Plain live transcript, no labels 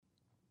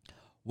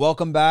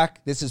Welcome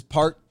back. This is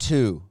part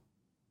 2.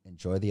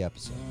 Enjoy the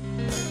episode.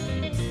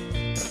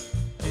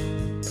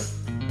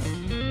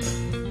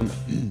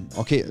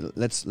 Okay,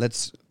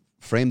 let's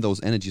frame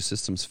those energy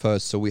systems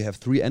first. So we have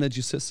 3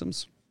 energy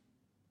systems,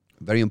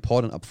 very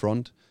important up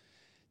front.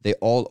 They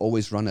all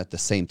always run at the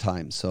same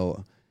time.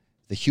 So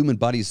the human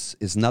body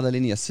is not a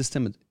linear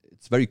system.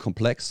 It's very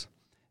complex,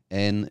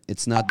 and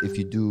it's not if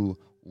you do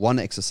one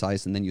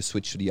exercise and then you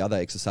switch to the other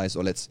exercise,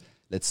 or let's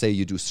say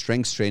you do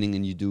strength training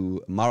and you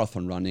do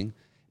marathon running.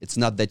 It's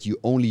not that you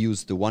only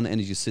use the one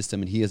energy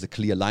system and here's a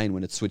clear line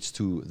when it switches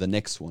to the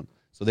next one.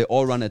 So they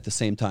all run at the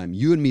same time.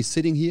 You and me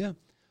sitting here,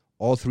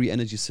 all 3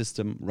 energy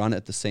systems run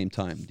at the same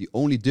time. The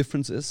only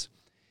difference is,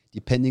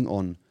 depending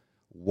on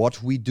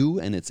what we do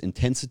and its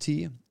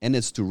intensity and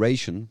its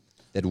duration,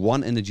 that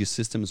one energy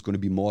system is going to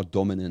be more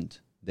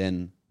dominant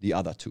than the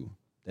other 2.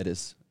 That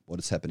is what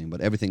is happening, but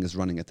everything is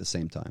running at the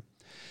same time.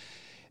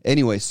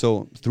 Anyway,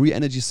 so 3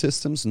 energy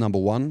systems. Number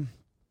 1,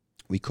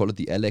 we call it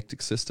the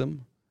electric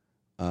system,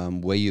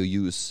 where you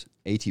use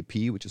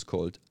ATP, which is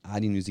called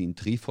adenosine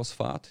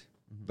triphosphate.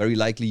 Mm-hmm. Very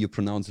likely you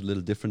pronounce it a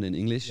little different in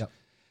English. Yep.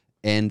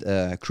 And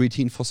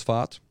creatine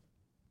phosphate.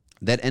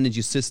 That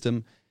energy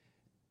system,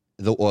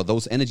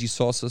 those energy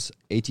sources,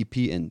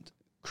 ATP and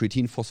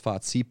creatine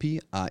phosphate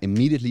CP, are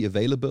immediately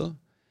available.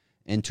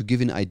 And to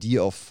give an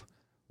idea of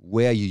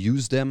where you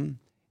use them,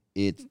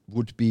 it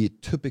would be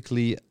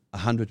typically a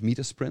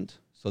 100-meter sprint.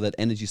 So that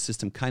energy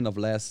system kind of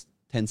lasts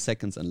 10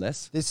 seconds and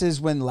less. This is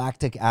when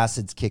lactic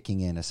acid's kicking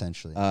in,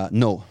 essentially.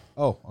 No.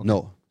 Oh, okay.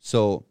 No.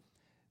 So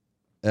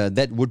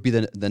that would be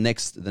the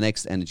next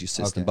energy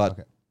system. Okay,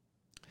 but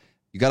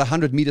you got a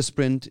 100-meter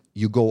sprint,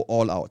 you go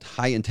all out,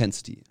 high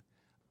intensity.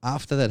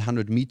 After that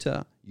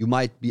 100-meter, you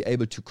might be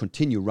able to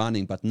continue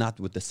running, but not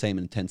with the same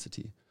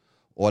intensity.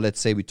 Or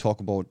let's say we talk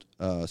about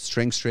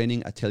strength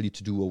training. I tell you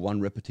to do a 1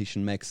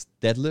 repetition max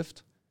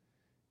deadlift.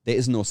 There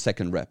is no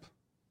second rep.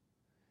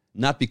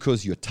 Not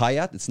because you're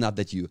tired. It's not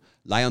that you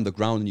lie on the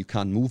ground and you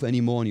can't move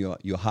anymore and your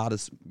heart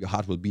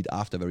will beat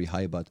after very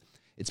high, but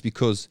it's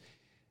because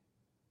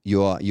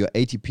your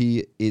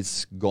ATP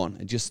is gone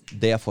and just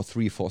there for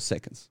 3-4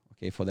 seconds,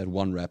 okay, for that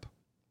 1 rep.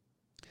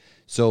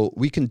 So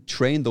we can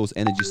train those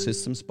energy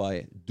systems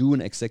by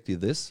doing exactly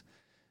this.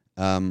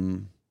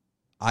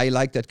 I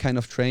like that kind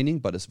of training,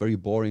 but it's very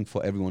boring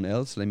for everyone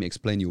else. Let me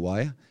explain you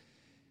why.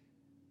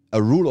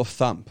 A rule of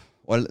thumb,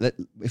 well,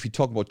 if you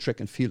talk about track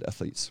and field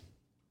athletes,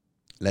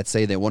 let's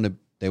say they want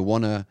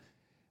to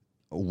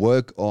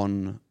work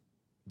on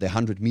the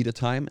 100-meter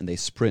time and they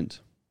sprint.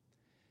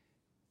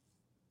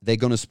 They're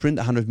going to sprint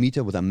 100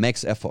 meter with a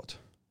max effort.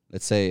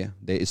 Let's say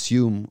they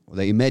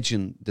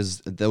imagine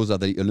those are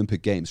the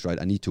Olympic Games, right?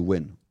 I need to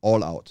win,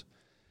 all out.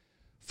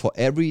 For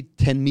every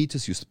 10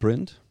 meters you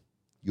sprint,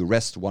 you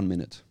rest 1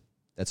 minute.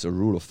 That's a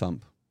rule of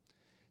thumb.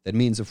 That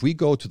means if we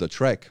go to the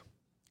track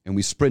and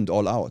we sprint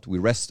all out, we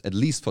rest at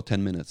least for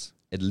 10 minutes,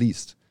 at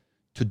least,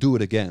 to do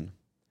it again.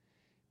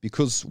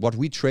 Because what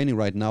we're training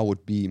right now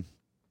would be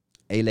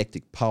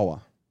electric power.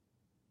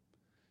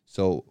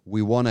 So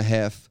we want to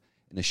have,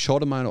 in a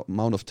short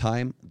amount of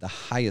time, the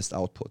highest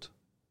output.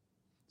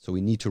 So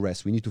we need to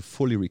rest. We need to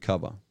fully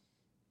recover.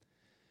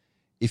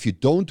 If you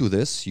don't do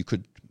this, you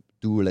could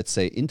do, let's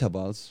say,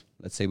 intervals.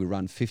 Let's say we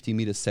run 50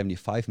 meters,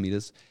 75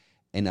 meters,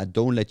 and I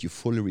don't let you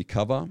fully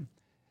recover,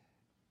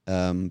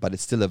 but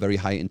it's still a very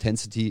high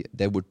intensity.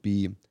 There would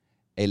be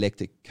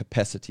electric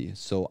capacity.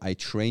 So I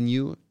train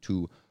you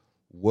to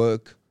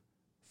work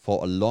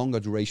for a longer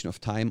duration of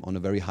time on a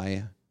very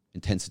high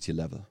intensity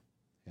level.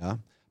 Yeah.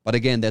 But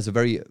again, there's a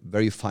very,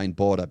 very fine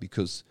border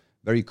because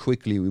very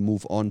quickly we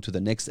move on to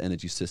the next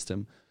energy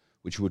system,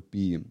 which would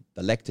be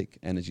the lactic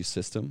energy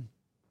system,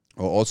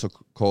 or also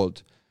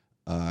called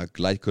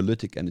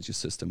glycolytic energy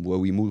system, where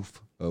we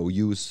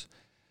use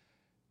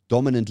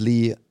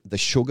dominantly the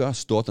sugar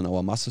stored in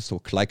our muscles, so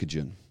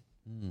glycogen.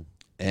 Mm.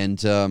 And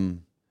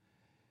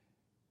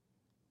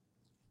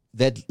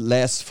that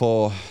lasts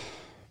for,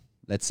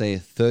 let's say,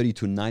 30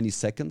 to 90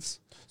 seconds.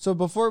 So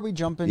before we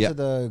jump into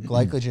the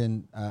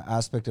glycogen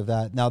aspect of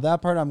that, now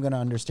that part I'm going to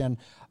understand.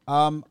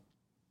 Can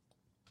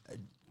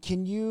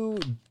you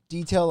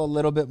detail a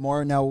little bit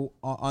more? Now,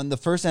 on the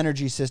first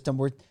energy system,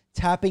 we're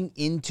tapping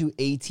into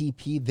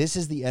ATP. This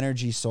is the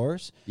energy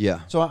source.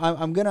 Yeah. So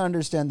I'm going to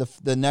understand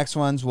the next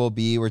ones will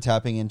be we're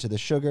tapping into the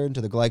sugar,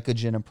 into the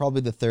glycogen, and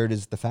probably the third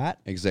is the fat.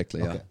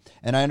 Exactly, okay. Yeah.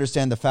 And I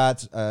understand the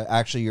fats,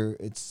 actually,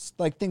 it's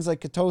like things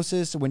like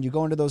ketosis. So when you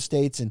go into those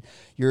states and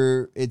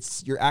you're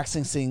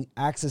accessing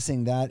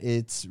that,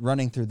 it's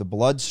running through the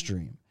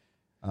bloodstream.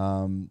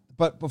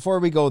 But before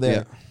we go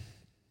there,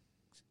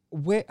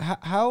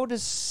 how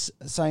does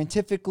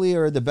scientifically,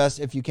 or the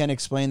best, if you can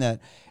explain that,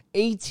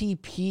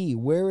 ATP,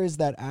 where is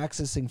that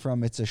accessing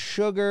from? It's a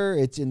sugar,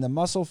 it's in the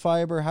muscle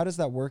fiber. How does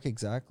that work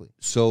exactly?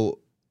 So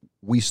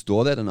we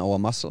store that in our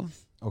muscle.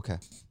 Okay.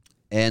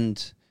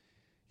 And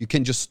you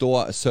can just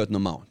store a certain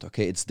amount,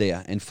 okay? It's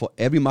there. And for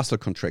every muscle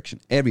contraction,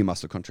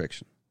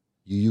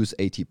 you use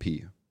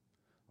ATP,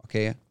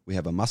 okay? We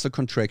have a muscle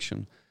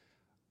contraction.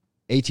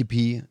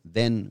 ATP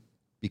then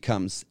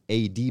becomes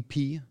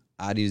ADP,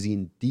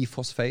 adenosine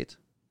diphosphate,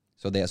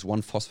 So there's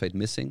one phosphate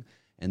missing.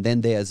 And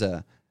then there's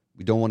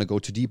we don't want to go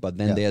too deep, but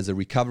then there's a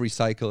recovery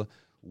cycle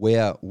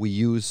where we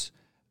use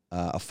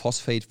a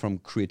phosphate from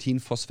creatine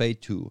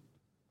phosphate to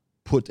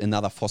put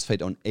another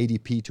phosphate on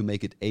ADP to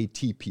make it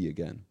ATP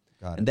again.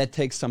 And that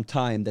takes some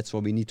time. That's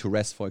why we need to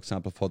rest, for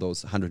example, for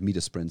those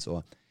 100-meter sprints.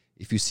 Or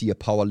if you see a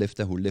power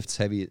lifter who lifts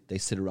heavy, they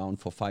sit around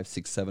for 5,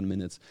 6, 7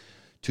 minutes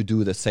to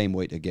do the same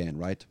weight again,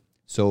 right?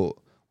 So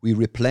we're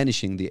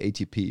replenishing the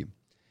ATP.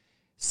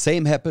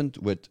 Same happened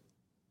with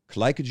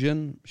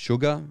glycogen,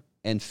 sugar,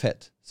 and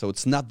fat. So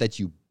it's not that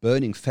you're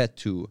burning fat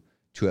to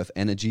have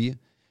energy.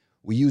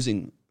 We're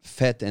using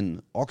fat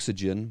and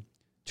oxygen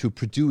to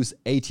produce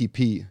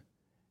ATP.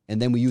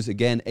 And then we use,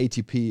 again,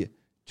 ATP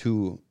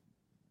to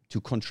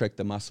contract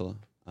the muscle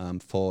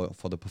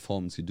for the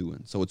performance you're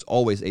doing. So it's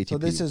always ATP. So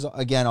this is,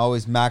 again,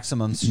 always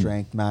maximum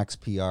strength, max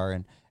PR.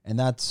 And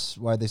that's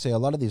why they say a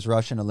lot of these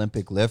Russian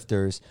Olympic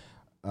lifters,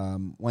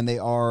 when they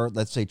are,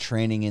 let's say,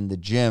 training in the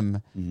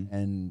gym,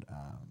 and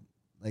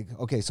like,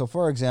 okay, so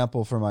for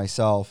example, for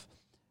myself,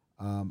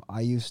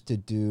 I used to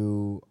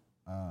do,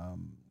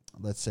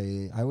 let's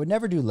say, I would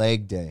never do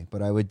leg day,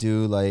 but I would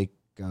do like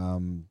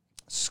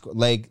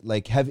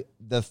heavy.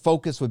 The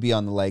focus would be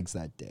on the legs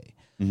that day.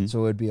 So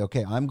it would be,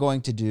 okay, I'm going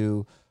to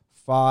do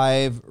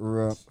five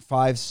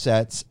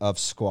sets of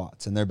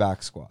squats, and they're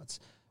back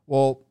squats.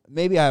 Well,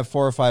 maybe I have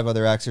 4 or 5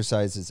 other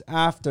exercises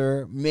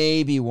after,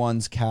 maybe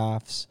one's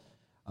calves,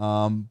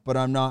 but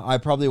I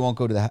probably won't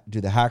go to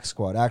do the hack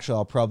squat. Actually,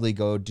 I'll probably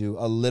go do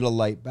a little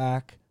light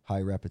back,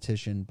 high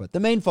repetition, but the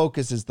main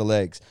focus is the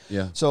legs.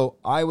 Yeah. So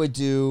I would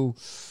do,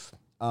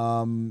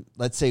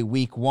 let's say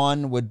week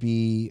 1 would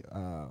be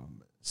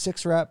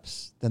 6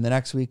 reps, then the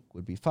next week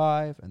would be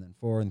 5, and then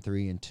 4 and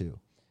 3 and 2.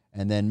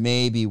 And then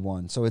maybe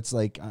 1. So it's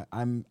like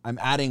I'm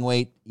adding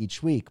weight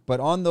each week. But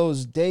on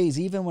those days,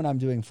 even when I'm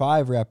doing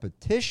 5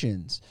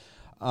 repetitions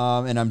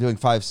and I'm doing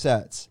 5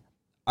 sets,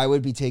 I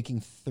would be taking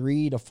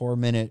 3 to 4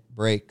 minute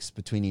breaks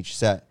between each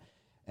set.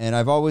 And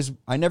I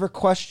never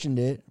questioned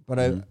it,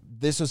 but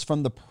this was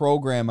from the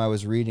program I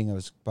was reading. It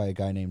was by a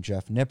guy named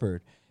Jeff Nippard.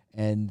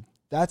 And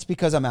that's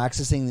because I'm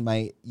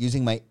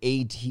using my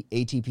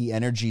ATP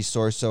energy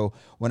source. So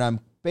when I'm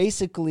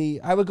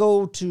basically, I would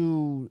go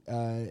to,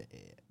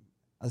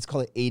 let's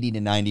call it 80 to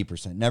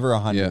 90%, never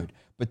 100,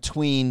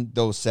 between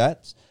those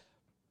sets.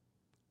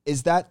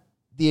 Is that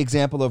the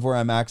example of where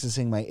I'm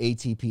accessing my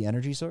ATP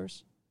energy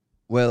source?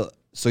 Well,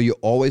 so you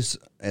always,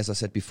 as I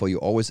said before, you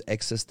always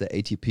access the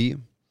ATP,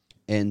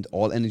 and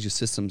all energy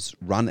systems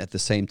run at the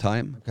same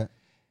time. Okay.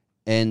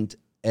 And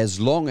as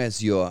long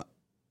as your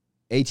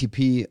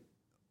ATP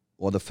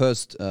or the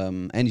first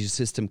energy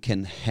system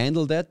can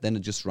handle that, then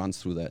it just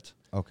runs through that.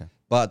 Okay.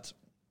 But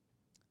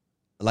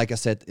like I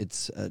said,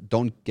 it's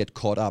don't get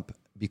caught up,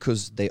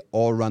 because they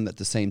all run at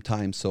the same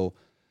time. So,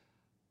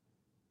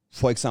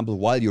 for example,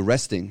 while you're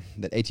resting,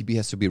 that ATP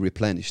has to be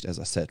replenished, as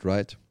I said,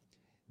 right?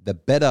 The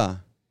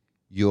better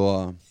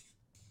your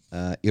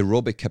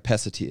aerobic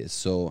capacity is.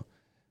 So,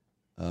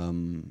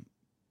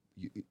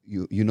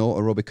 you know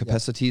aerobic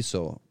capacity.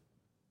 So,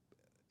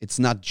 it's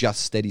not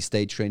just steady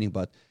state training,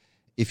 but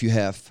if you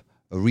have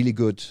a really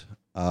good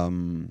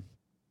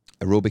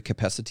aerobic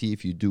capacity,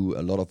 if you do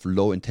a lot of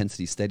low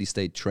intensity steady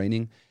state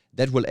training,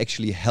 that will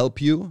actually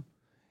help you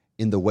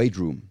in the weight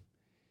room,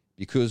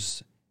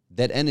 because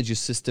that energy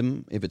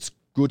system, if it's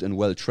good and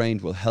well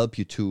trained, will help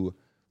you to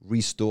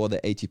restore the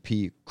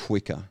ATP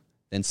quicker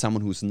than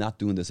someone who's not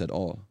doing this at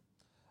all.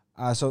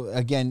 So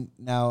again,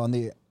 now on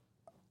the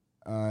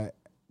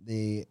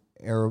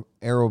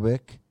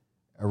aerobic,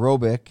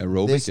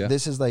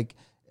 this is like,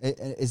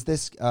 is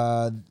this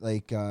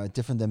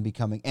different than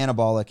becoming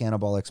anabolic?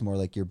 Anabolic's more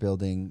like you're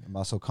building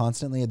muscle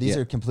constantly. These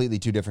are completely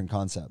 2 different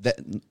concepts.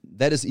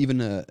 That is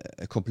even a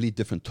complete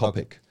different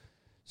topic. Okay.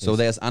 So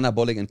there's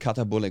anabolic and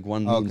catabolic.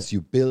 One means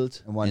you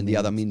build, and the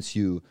other means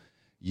you're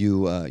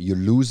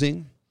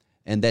losing.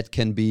 And that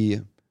can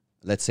be,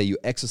 let's say you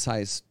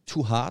exercise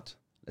too hard.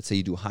 Let's say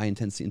you do high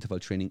intensity interval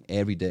training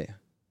every day,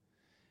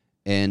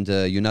 and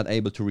you're not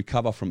able to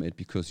recover from it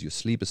because your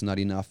sleep is not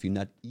enough, you're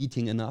not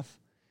eating enough.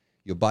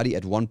 Your body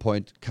at one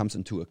point comes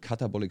into a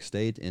catabolic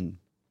state, and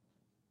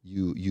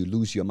you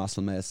lose your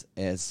muscle mass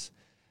as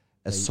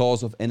a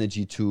source of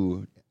energy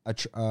to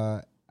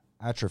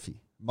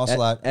atrophy.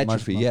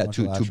 Atrophy,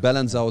 to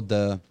balance out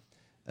the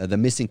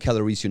missing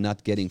calories you're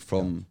not getting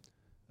from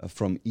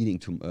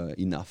eating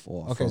enough.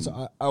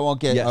 So I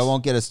won't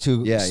get us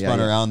too spun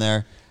around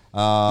there.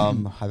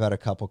 I've had a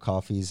couple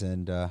coffees,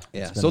 and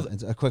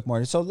it's a quick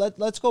morning. So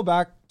let's go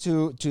back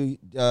to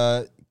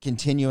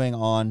continuing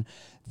on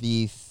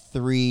the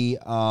 3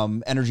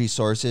 energy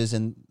sources,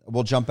 and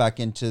we'll jump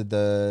back into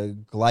the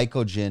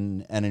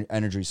glycogen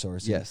energy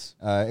source. Yes.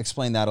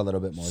 Explain that a little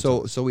bit more.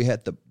 So we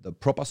had the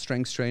proper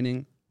strength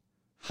training,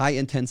 high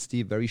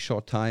intensity, very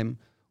short time,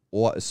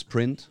 or a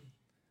sprint.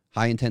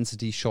 High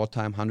intensity, short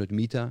time, 100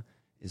 meter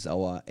is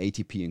our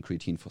ATP and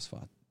creatine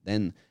phosphate.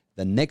 Then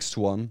the next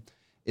one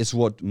is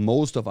what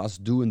most of us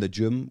do in the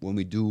gym when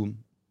we do,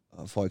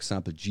 for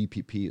example,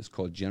 GPP. It's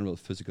called General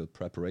Physical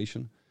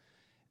Preparation.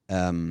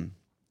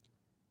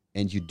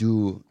 and you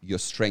do your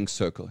strength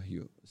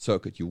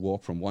circuit. You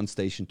walk from one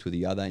station to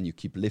the other, and you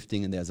keep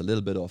lifting, and there's a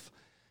little bit of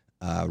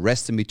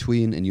rest in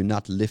between, and you're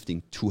not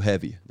lifting too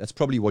heavy. That's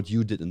probably what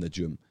you did in the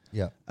gym.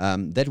 Yeah.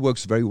 That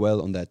works very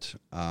well on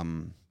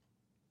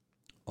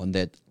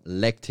that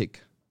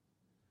lactic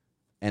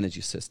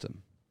energy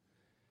system.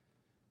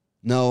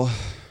 Now,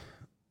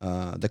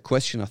 the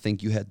question I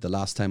think you had the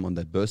last time on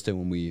that birthday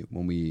when we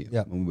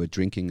were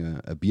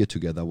drinking a beer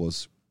together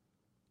was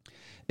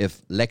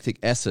if lactic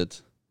acid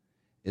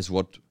is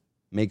what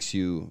makes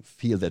you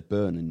feel that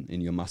burn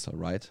in your muscle,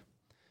 right?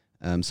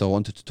 So I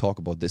wanted to talk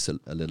about this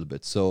a little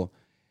bit. So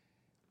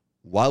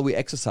while we're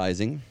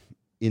exercising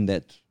in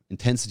that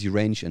intensity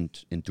range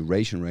and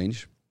duration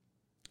range,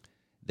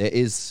 there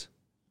is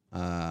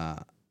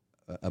a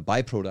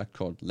byproduct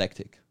called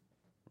lactic,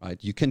 right?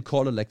 You can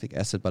call it lactic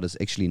acid, but it's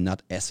actually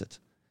not acid.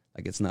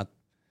 Like it's not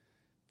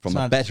from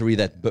a battery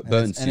that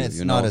burns you. And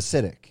it's not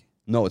acidic.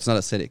 No, it's not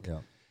acidic. Yeah.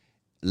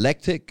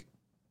 Lactic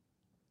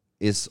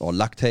is, or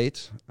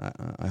lactate,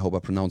 I hope I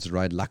pronounce it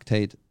right,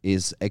 lactate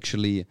is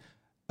actually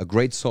a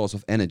great source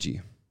of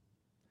energy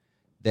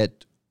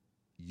that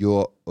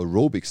your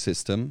aerobic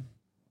system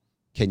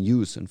can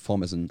use and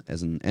form as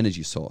an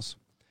energy source.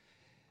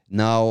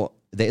 Now,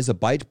 there is a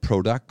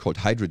byproduct called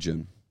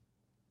hydrogen.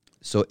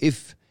 So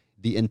if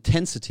the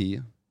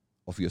intensity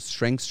of your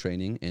strength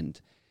training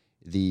and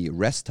the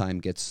rest time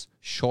gets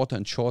shorter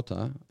and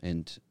shorter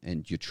and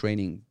your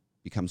training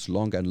becomes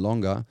longer and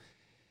longer,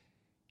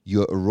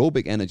 your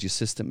aerobic energy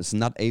system is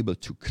not able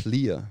to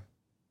clear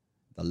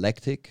the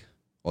lactic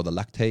or the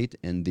lactate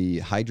and the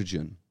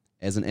hydrogen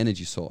as an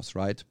energy source,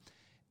 right?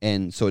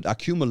 And so it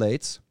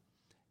accumulates,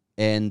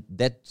 and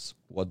that's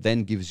what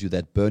then gives you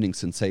that burning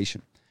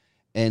sensation.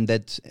 And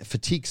that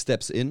fatigue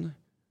steps in,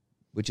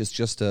 which is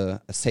just a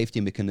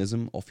safety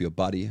mechanism of your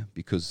body,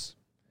 because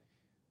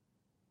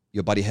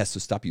your body has to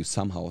stop you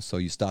somehow. So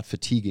you start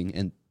fatiguing,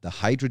 and the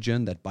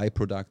hydrogen, that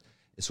byproduct,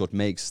 is what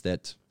makes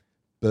that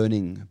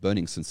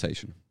burning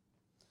sensation.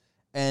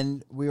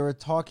 And we were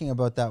talking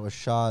about that with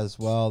Shah as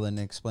well, and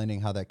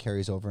explaining how that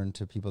carries over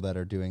into people that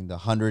are doing the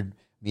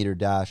 100-meter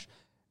dash.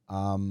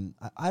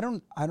 I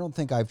don't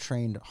think I've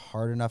trained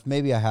hard enough.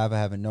 Maybe I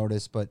haven't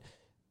noticed, but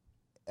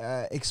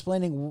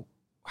explaining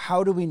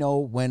how do we know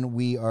when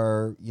we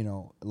are,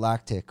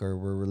 lactic or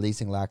we're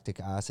releasing lactic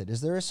acid? Is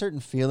there a certain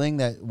feeling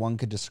that one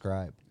could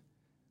describe?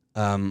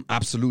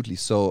 Absolutely.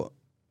 So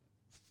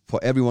for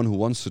everyone who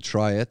wants to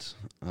try it,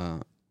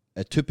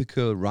 a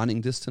typical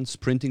running distance,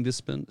 sprinting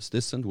distance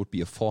would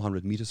be a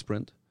 400-meter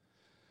sprint.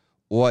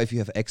 Or if you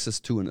have access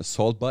to an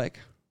assault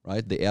bike,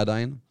 right, the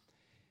Airdyne,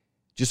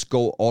 just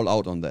go all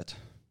out on that.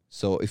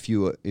 So if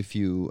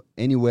you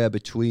anywhere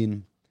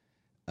between,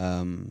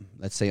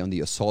 let's say on the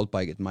assault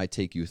bike, it might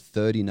take you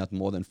 30, not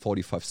more than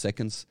 45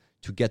 seconds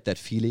to get that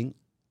feeling,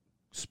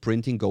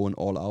 sprinting, going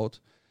all out.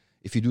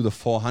 If you do the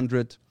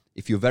 400,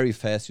 if you're very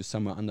fast, you're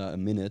somewhere under a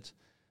minute.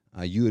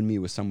 You and me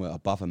were somewhere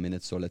above a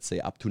minute, so let's say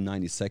up to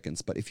 90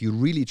 seconds. But if you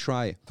really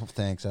try... Oh,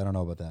 thanks, I don't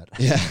know about that.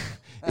 Yeah.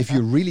 If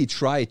you really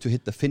try to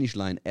hit the finish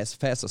line as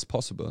fast as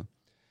possible,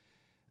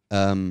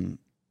 that's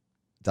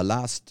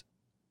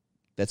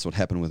what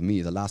happened with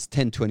me. The last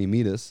 10, 20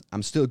 meters,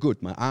 I'm still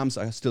good. My arms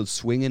are still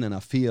swinging, and I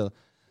feel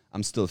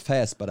I'm still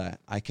fast, but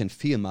I can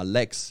feel my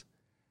legs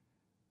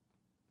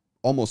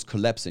almost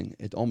collapsing.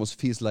 It almost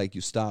feels like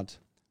you start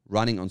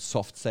running on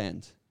soft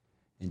sand,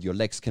 and your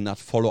legs cannot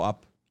follow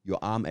up your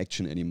arm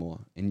action anymore,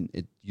 and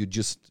you're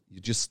just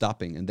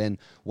stopping. And then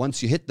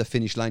once you hit the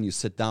finish line, you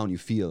sit down, you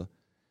feel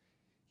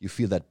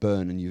that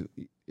burn, and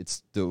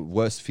it's the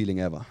worst feeling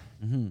ever.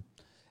 Mm-hmm.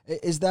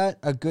 Is that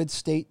a good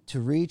state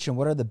to reach, and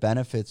what are the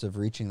benefits of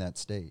reaching that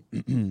state?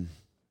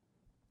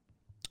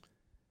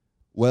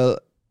 Well,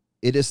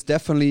 it is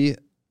definitely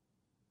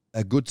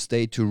a good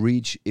state to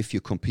reach if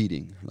you're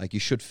competing. Like, you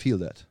should feel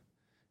that,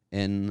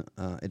 and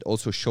it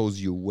also shows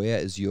you where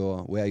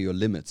are your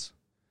limits.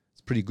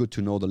 It's pretty good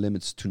to know the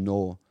limits, to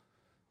know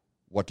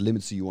what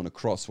limits you want to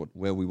cross,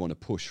 where we want to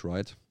push,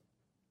 right?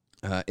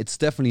 It's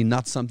definitely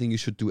not something you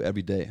should do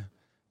every day.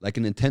 Like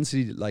an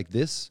intensity like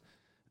this,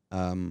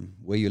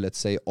 where you, let's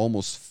say,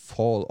 almost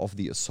fall off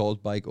the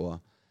assault bike or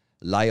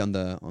lie on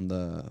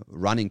the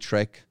running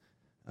track,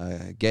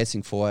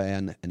 gasping for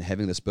air and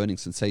having this burning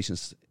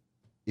sensations.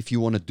 If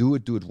you want to do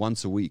it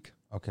once a week,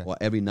 okay, or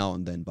every now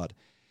and then. But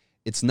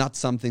it's not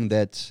something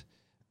that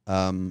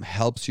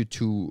helps you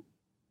to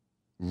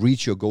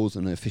reach your goals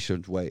in an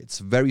efficient way. It's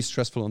very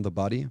stressful on the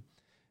body,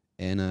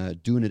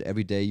 and doing it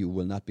every day, you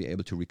will not be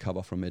able to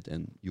recover from it,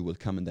 and you will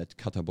come in that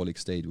catabolic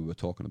state we were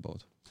talking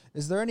about.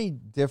 Is there any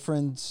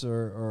difference,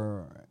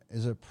 or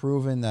is it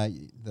proven that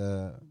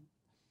the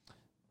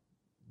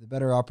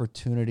better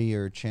opportunity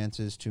or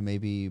chances to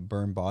maybe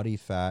burn body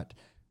fat,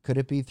 could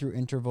it be through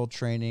interval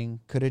training?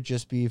 Could it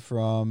just be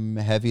from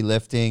heavy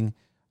lifting?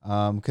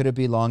 Could it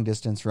be long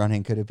distance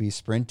running? Could it be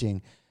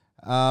sprinting?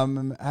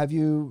 Have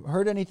you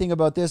heard anything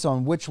about this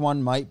on which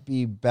one might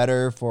be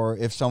better for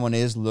if someone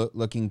is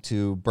looking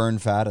to burn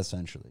fat,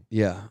 essentially?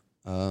 Yeah.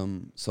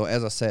 So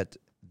as I said,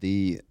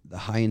 the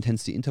high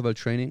intensity interval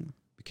training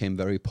became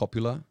very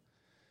popular.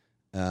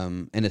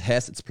 and it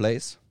has its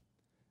place,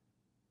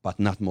 but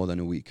not more than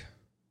a week,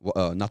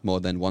 not more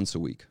than once a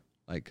week.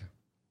 Like,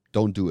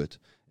 don't do it,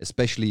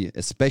 especially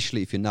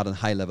if you're not a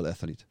high-level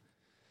athlete.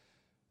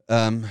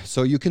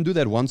 So you can do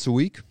that once a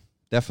week,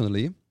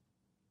 definitely.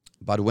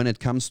 But when it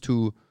comes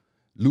to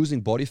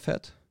losing body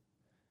fat,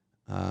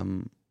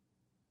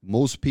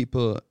 most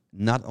people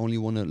not only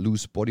want to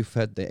lose body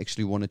fat, they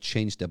actually want to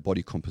change their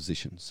body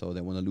composition. So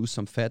they want to lose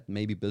some fat,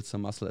 maybe build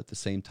some muscle at the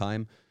same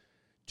time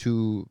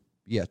to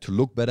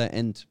look better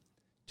and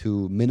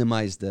to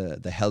minimize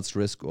the health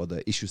risk or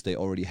the issues they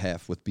already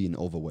have with being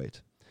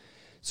overweight.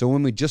 So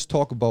when we just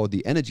talk about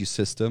the energy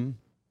system,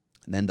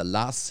 then the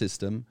last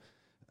system,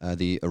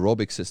 the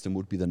aerobic system,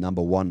 would be the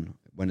number one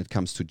when it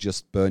comes to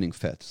just burning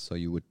fat. So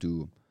you would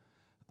do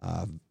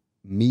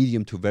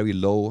medium to very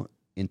low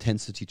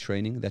intensity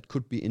training. That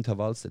could be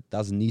intervals. That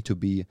doesn't need to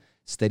be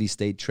steady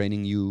state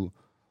training. You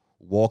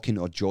walking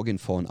or jogging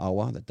for an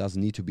hour. That doesn't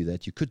need to be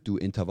that. You could do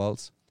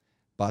intervals,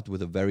 but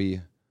with a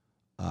very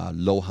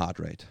low heart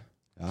rate.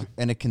 Yeah?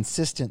 And a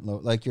consistent low,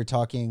 like you're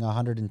talking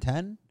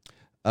 110?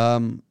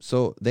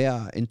 So there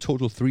are in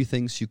total 3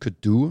 things you could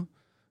do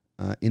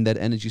in that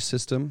energy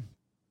system.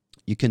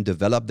 You can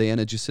develop the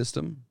energy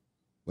system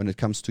when it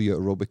comes to your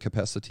aerobic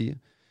capacity.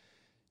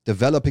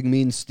 Developing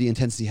means the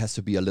intensity has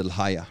to be a little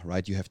higher,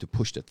 right? You have to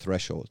push that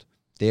threshold.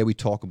 There we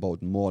talk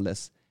about more or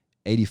less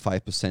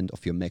 85%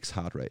 of your max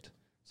heart rate.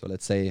 So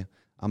let's say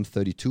I'm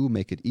 32,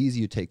 make it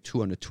easy. You take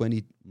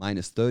 220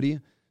 minus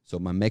 30. So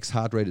my max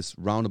heart rate is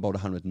round about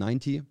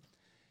 190.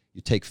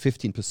 You take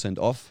 15%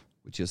 off,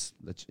 which is,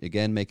 let's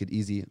again, make it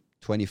easy,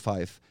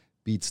 25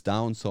 beats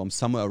down. So I'm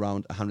somewhere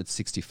around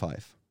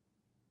 165.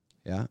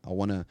 Yeah, I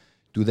want to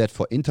do that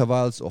for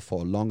intervals or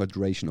for a longer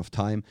duration of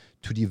time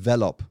to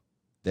develop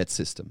that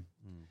system.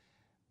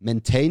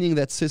 Maintaining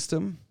that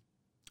system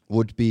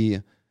would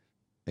be,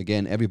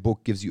 again, every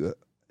book gives you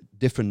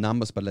different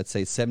numbers, but let's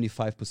say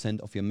 75%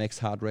 of your max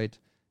heart rate,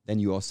 then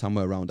you are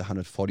somewhere around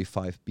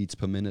 145 beats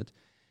per minute.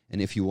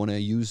 And if you want to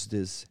use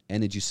this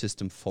energy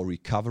system for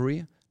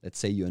recovery, let's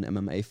say you're an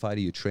MMA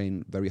fighter, you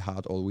train very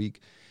hard all week,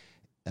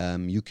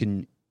 you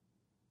can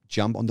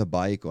jump on the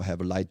bike or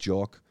have a light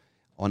jog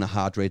on a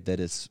heart rate that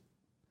is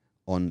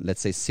on,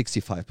 let's say,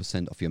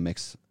 65% of your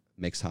max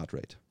heart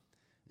rate.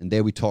 And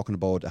there we're talking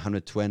about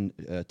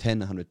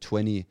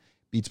 120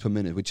 beats per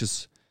minute, which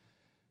is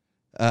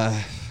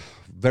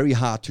very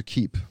hard to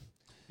keep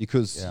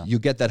because you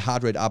get that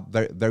heart rate up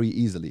very, very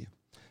easily.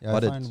 Yeah,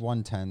 but I find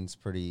 110's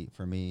pretty,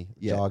 for me,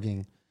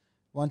 jogging.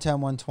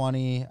 110,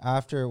 120.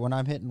 After, when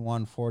I'm hitting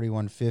 140,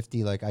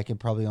 150, like I can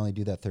probably only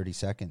do that 30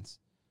 seconds.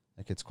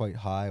 Like it's quite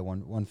high.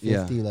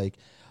 150, like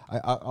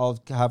I'll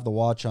have the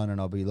watch on and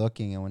I'll be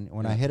looking. And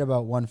when I hit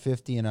about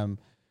 150 and I'm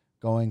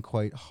going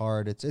quite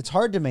hard, it's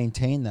hard to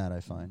maintain that, I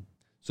find.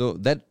 So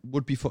that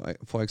would be,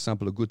 for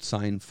example, a good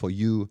sign for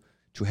you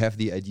to have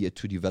the idea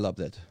to develop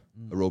that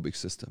aerobic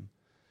system.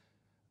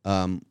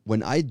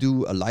 When I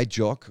do a light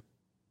jog,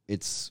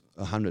 it's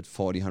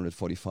 140,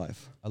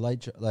 145. A light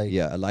jog?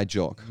 A light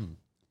jog.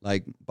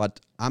 But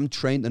I'm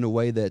trained in a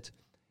way that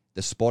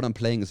the sport I'm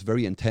playing is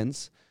very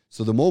intense.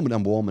 So the moment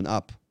I'm warming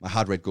up, my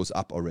heart rate goes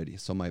up already.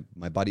 So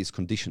my body is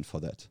conditioned for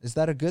that. Is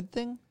that a good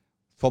thing?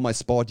 For my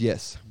sport,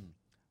 yes.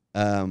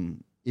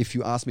 If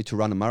you ask me to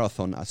run a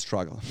marathon, I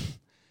struggle,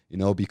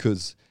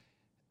 because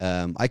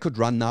I could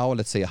run now,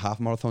 let's say a half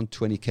marathon,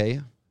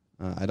 20K.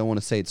 I don't want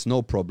to say it's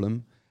no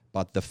problem,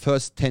 but the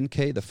first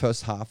 10K, the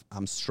first half,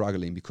 I'm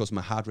struggling because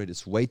my heart rate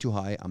is way too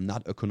high. I'm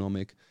not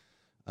economic.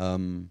 But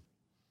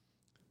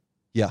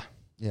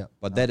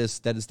that is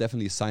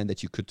definitely a sign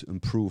that you could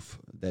improve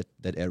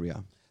that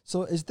area.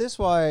 So is this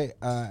why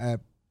at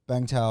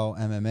Bang Tao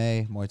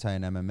MMA, Muay Thai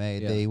and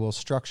MMA, they will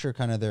structure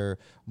kind of their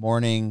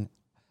morning,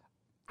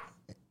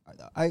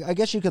 I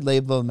guess you could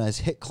label them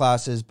as HIIT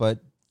classes, but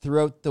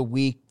throughout the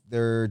week,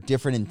 they're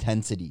different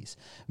intensities.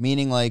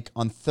 Meaning like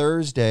on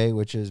Thursday,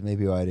 which is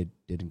maybe why I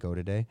didn't go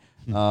today.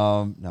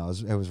 No,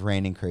 it was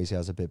raining crazy. I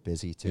was a bit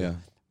busy too. Yeah.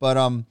 But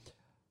on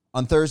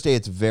Thursday,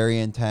 it's very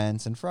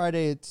intense. And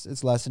Friday,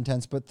 it's less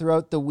intense. But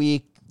throughout the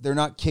week, they're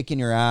not kicking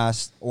your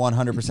ass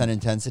 100%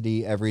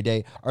 intensity every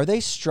day. Are they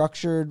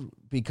structured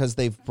because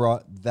they've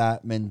brought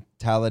that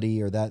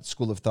mentality or that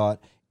school of thought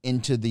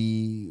into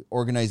the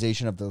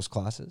organization of those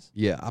classes?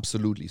 Yeah,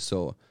 absolutely.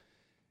 So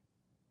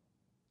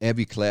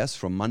every class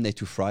from Monday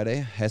to Friday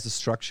has a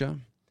structure.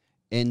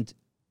 And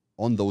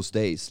on those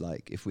days,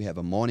 like if we have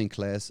a morning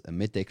class, a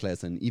midday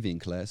class, and an evening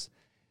class,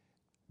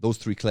 those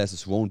 3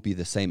 classes won't be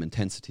the same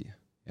intensity.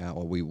 Yeah,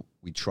 or we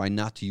try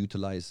not to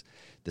utilize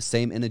the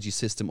same energy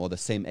system or the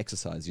same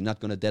exercise. You're not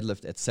going to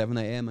deadlift at 7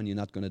 a.m. and you're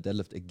not going to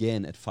deadlift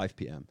again at 5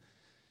 p.m.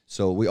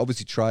 So we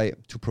obviously try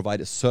to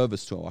provide a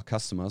service to our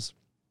customers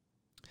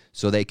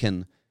so they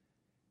can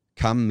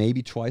come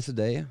maybe twice a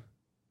day,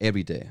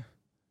 every day.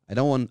 I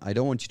don't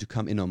want you to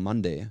come in on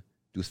Monday,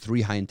 do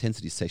 3 high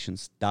intensity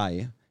sessions,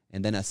 die,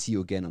 and then I see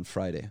you again on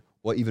Friday.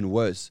 Or even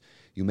worse,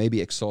 you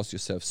maybe exhaust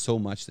yourself so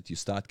much that you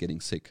start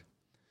getting sick.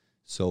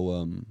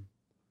 So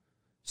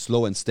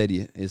slow and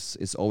steady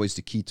is always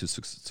the key to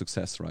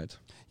success, right?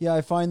 Yeah,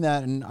 I find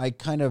that, and I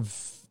kind of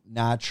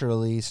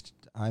naturally.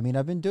 I mean,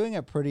 I've been doing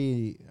it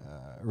pretty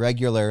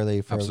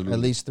regularly for Absolutely. at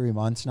least 3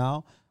 months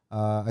now.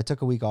 I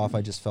took a week off.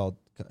 I just felt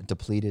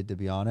depleted, to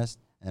be honest,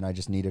 and I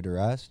just needed a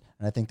rest.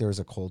 And I think there was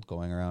a cold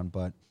going around,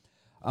 but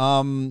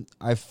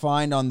I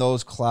find on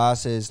those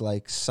classes,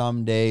 like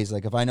some days,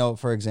 like if I know,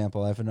 for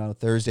example, if I know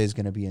Thursday is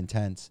going to be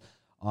intense,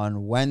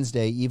 on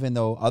Wednesday, even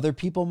though other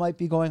people might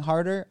be going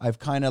harder, I've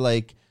kind of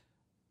like,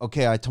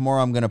 okay,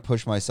 tomorrow I'm going to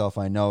push myself.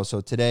 I know.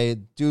 So today,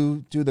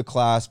 do the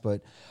class,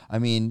 but I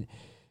mean,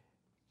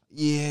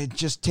 yeah,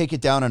 just take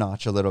it down a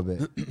notch a little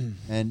bit.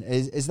 And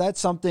is that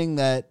something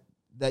that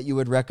you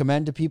would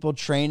recommend to people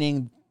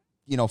training,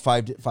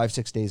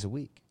 5-6 days a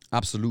week?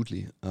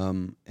 Absolutely.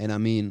 And I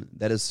mean,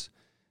 that is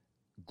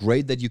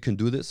great that you can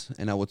do this.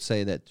 And I would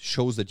say that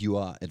shows that you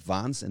are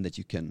advanced and that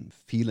you can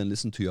feel and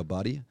listen to your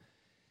body.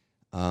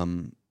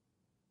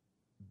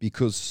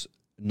 Because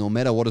no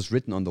matter what is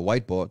written on the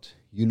whiteboard,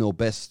 you know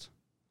best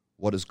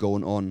what is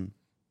going on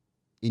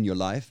in your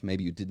life.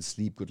 Maybe you didn't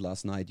sleep good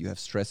last night, you have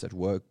stress at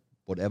work,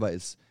 whatever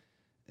is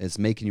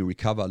making you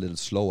recover a little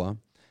slower.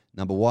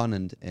 Number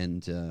one,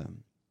 and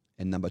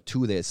number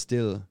two, there's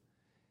still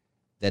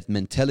that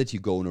mentality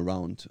going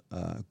around,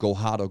 go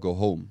hard or go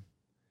home,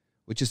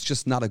 which is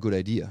just not a good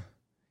idea.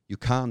 You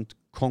can't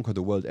conquer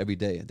the world every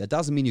day. That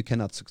doesn't mean you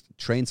cannot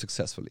train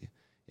successfully.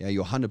 Yeah,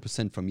 you're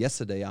 100% from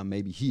yesterday are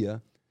maybe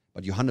here,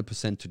 but you're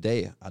 100%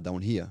 today are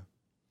down here.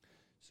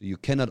 So you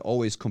cannot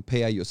always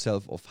compare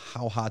yourself of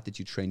how hard did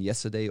you train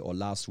yesterday or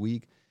last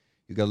week.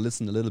 You got to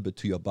listen a little bit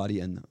to your body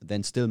and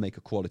then still make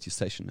a quality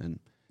session. And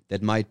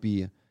that might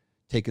be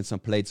taking some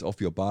plates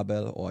off your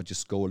barbell or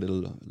just go a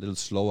little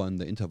slower in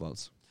the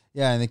intervals.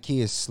 Yeah, and the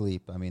key is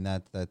sleep. I mean,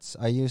 that's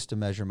I used to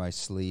measure my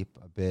sleep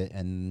a bit,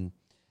 and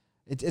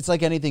it's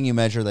like anything you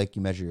measure. Like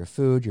you measure your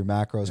food, your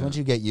macros. Yeah. Once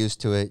you get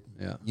used to it,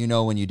 Yeah. you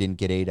know when you didn't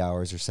get 8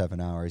 hours or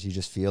 7 hours. You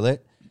just feel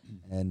it.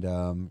 And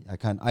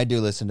I do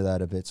listen to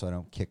that a bit so I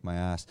don't kick my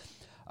ass.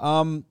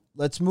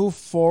 Let's move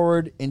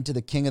forward into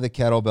the king of the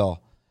kettlebell.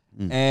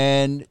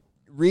 And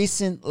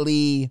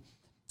recently,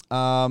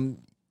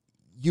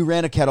 you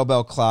ran a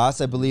kettlebell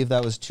class. I believe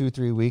that was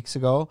 2-3 weeks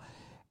ago,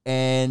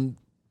 and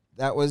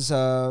that was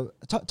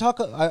talk.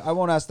 I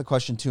won't ask the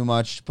question too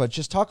much, but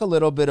just talk a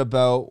little bit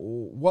about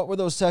what were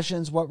those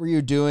sessions, what were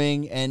you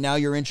doing, and now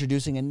you're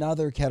introducing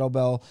another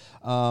kettlebell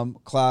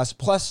class.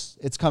 Plus,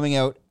 it's coming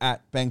out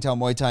at Bangtao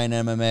Muay Thai and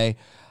MMA.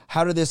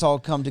 How did this all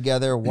come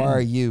together? Why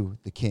are you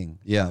the king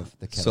of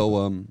the kettlebell?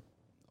 So,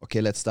 okay,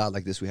 let's start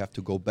like this. We have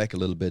to go back a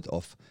little bit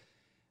of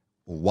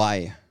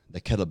why the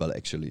kettlebell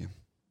actually.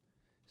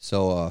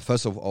 So,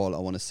 first of all, I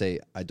want to say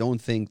I don't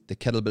think the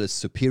kettlebell is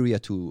superior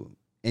to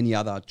any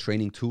other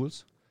training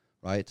tools,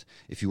 right?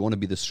 If you want to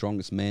be the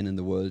strongest man in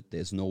the world,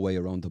 there's no way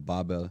around the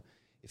barbell.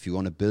 If you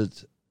want to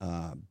build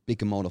a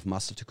big amount of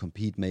muscle to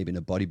compete maybe in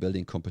a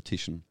bodybuilding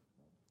competition,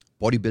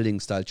 bodybuilding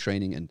style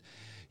training and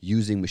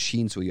using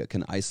machines where you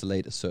can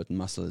isolate a certain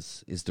muscle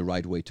is the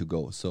right way to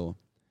go. So,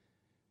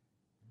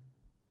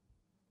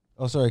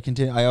 oh, sorry,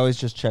 continue. I always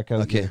just check out.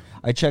 Okay.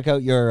 I check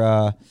out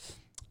your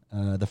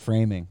the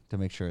framing to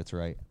make sure it's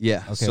right.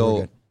 yeah. Okay,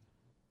 we're good.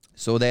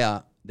 So they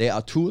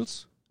are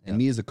tools. And Yeah.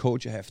 me as a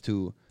coach, I have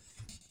to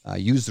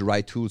use the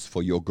right tools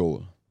for your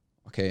goal.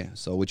 Okay,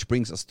 so which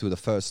brings us to the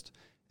first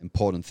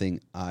important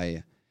thing.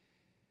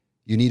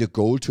 You need a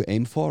goal to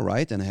aim for,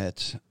 right? And I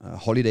had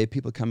holiday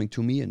people coming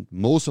to me, and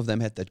most of them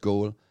had that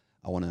goal.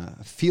 I want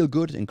to feel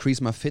good, increase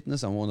my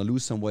fitness. I want to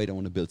lose some weight. I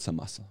want to build some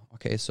muscle.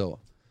 Okay, so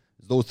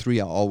those three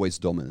are always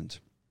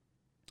dominant.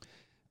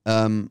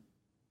 And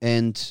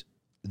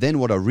then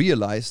what I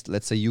realized,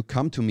 let's say you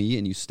come to me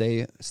and you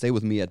stay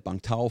with me at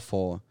Bangtao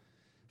for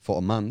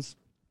a month.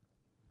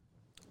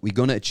 We're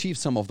going to achieve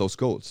some of those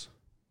goals.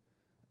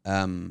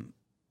 And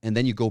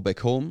then you go back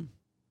home,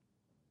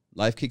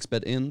 life kicks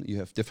back in, you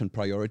have different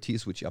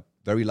priorities, which are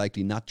very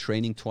likely not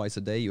training twice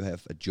a day. You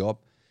have a job,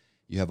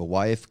 you have a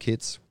wife,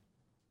 kids,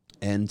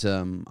 and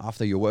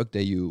after your work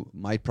day, you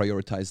might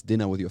prioritize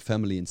dinner with your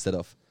family instead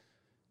of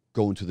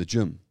going to the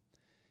gym.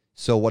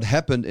 So what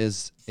happened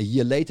is a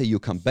year later, you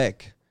come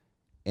back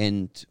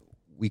and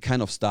we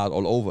kind of start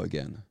all over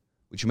again,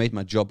 which made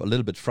my job a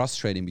little bit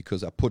frustrating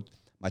because I put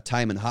my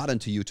time and heart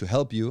into you to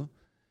help you,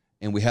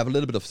 and we have a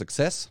little bit of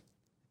success.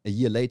 A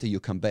year later, you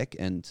come back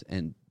and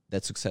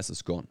that success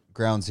is gone.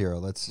 Ground zero.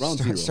 Let's Ground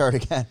zero. start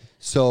again.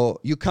 So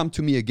you come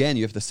to me again,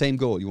 you have the same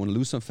goal. You want to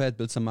lose some fat,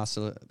 build some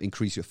muscle,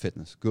 increase your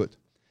fitness. Good.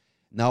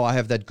 Now I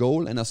have that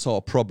goal and I saw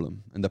a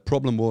problem. And the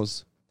problem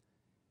was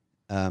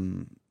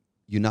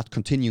you're not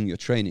continuing your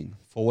training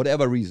for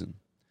whatever reason.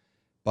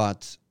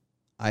 But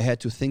I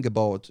had to think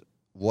about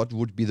what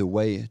would be the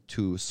way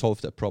to solve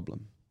that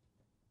problem.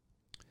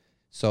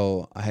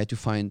 So I had to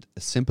find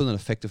a simple and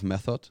effective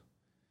method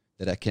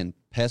that I can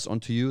pass on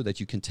to you, that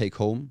you can take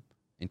home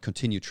and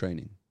continue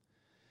training.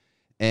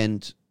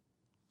 And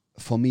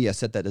for me, I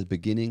said that at the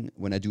beginning,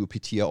 when I do a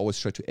PT, I always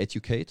try to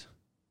educate,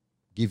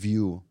 give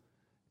you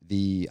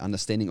the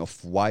understanding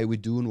of why we're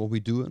doing what we're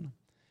doing.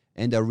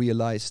 And I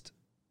realized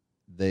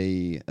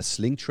a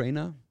sling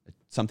trainer,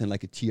 something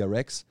like a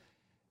TRX,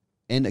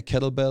 and a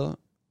kettlebell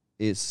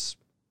is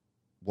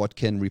what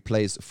can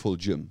replace a full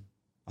gym.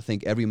 I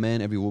think every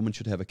man, every woman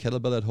should have a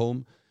kettlebell at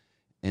home.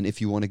 And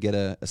if you want to get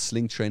a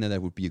sling trainer,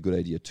 that would be a good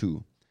idea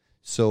too.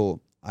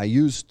 So I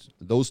used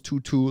those two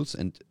tools,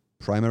 and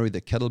primarily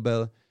the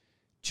kettlebell,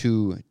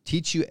 to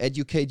teach you,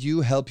 educate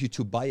you, help you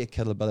to buy a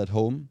kettlebell at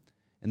home.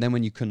 And then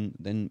when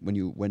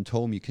you went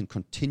home, you can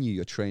continue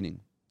your training.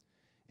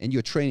 And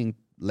your training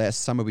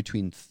lasts somewhere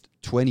between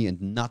 20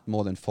 and not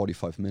more than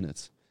 45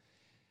 minutes.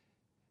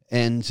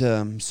 And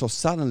so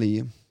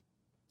suddenly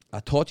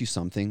I taught you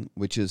something,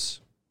 which is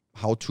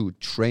how to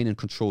train and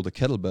control the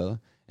kettlebell.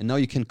 And now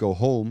you can go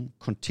home,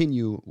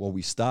 continue what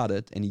we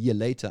started, and a year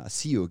later I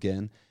see you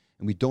again,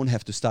 and we don't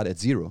have to start at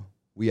zero.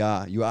 You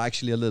are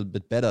actually a little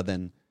bit better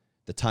than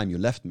the time you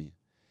left me.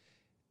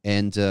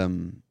 And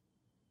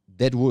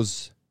that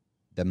was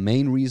the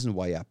main reason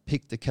why I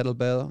picked the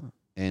kettlebell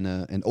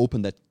and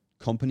opened that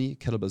company,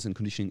 Kettlebells and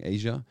Conditioning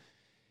Asia,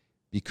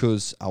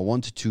 because I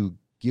wanted to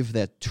give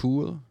that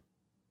tool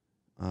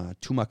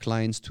to my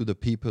clients, to the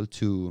people,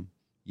 to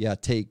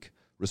take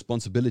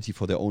responsibility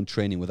for their own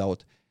training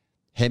without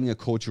having a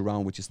coach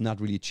around, which is not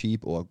really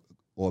cheap, or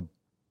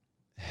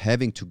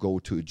having to go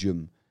to a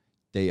gym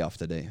day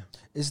after day.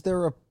 Is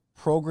there a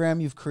program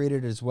you've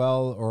created as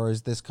well, or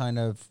is this kind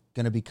of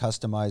going to be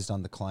customized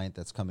on the client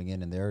that's coming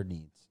in and their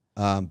needs?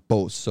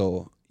 Both.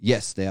 So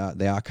yes, they are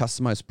a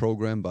customized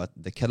program, but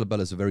the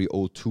kettlebell is a very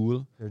old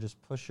tool. Here,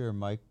 just push your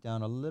mic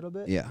down a little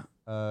bit. Yeah.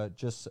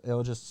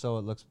 It'll just so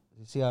it looks.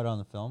 You see how it on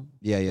the film?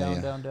 Yeah.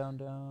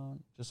 Down.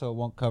 Just so it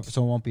won't cover.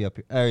 So it won't be up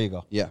here. There you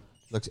go. Yeah.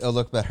 It'll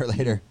look better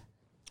later.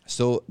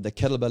 So the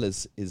kettlebell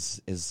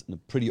is a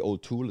pretty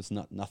old tool. It's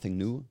nothing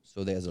new.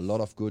 So there's a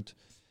lot of good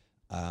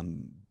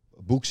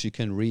books you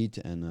can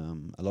read,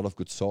 and a lot of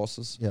good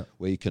sources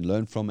where you can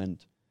learn from.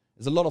 And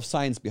there's a lot of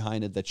science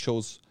behind it that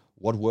shows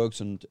what works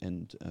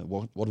and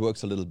what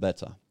works a little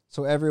better.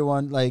 So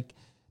everyone, like,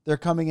 they're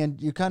coming in.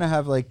 You kind of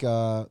have like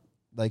a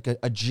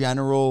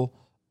general,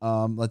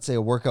 let's say,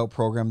 a workout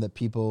program that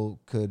people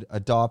could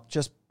adopt,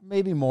 just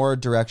maybe more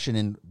direction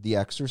in the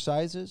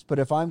exercises. But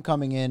if I'm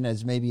coming in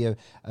as maybe a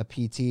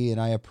PT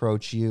and I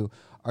approach you,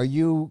 are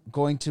you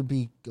going to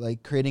be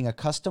like creating a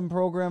custom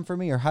program for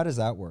me, or how does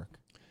that work?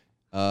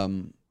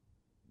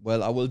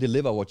 Well, I will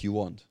deliver what you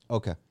want.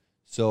 Okay.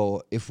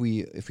 So if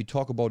we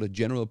talk about a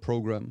general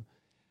program,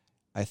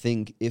 I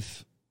think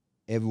if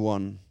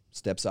everyone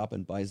steps up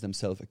and buys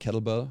themselves a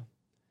kettlebell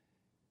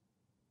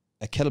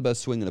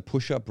swing and a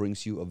push-up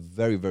brings you a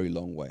very, very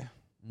long way.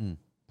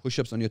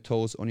 Push-ups on your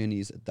toes, on your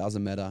knees, it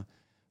doesn't matter.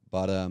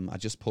 But I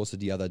just posted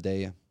the other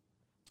day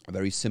a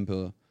very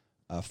simple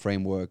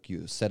framework.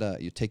 You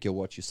take your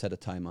watch, you set a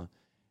timer,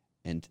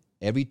 and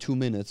every 2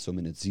 minutes, so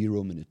minute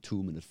 0, minute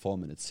 2, minute 4,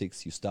 minute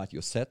 6, you start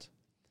your set,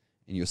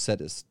 and your set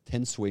is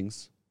 10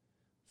 swings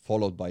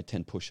followed by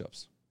 10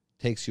 push-ups.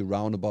 Takes you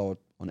round about,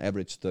 on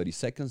average, 30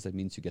 seconds. That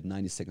means you get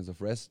 90 seconds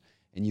of rest,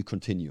 and you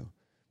continue.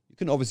 You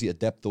can obviously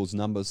adapt those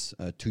numbers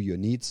to your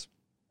needs.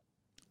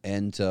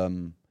 And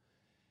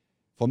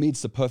for me,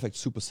 it's the perfect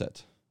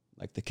superset.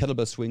 Like the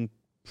kettlebell swing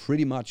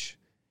pretty much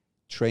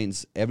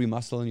trains every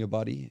muscle in your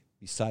body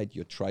beside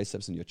your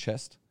triceps and your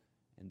chest,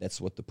 and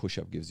that's what the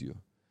push-up gives you.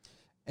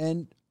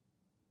 And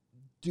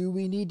do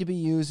we need to be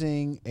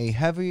using a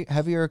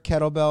heavier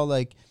kettlebell?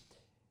 Like,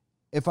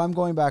 if I'm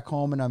going back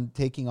home and I'm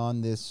taking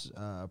on this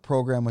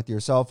program with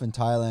yourself in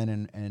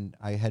Thailand and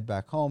I head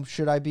back home,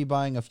 should I be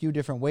buying a few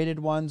different weighted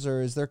ones,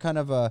 or is there kind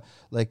of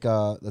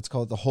let's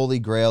call it the holy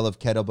grail of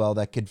kettlebell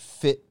that could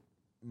fit?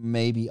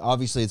 Maybe,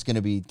 obviously it's going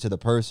to be to the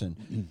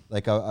person,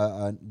 like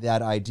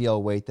that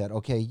ideal weight that,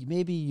 okay,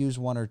 maybe use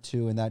one or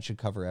two and that should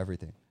cover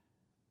everything.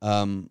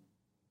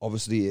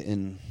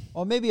 Obviously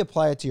or maybe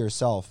apply it to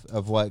yourself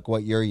of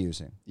what you're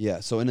using.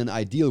 Yeah, so in an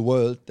ideal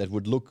world that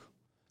would look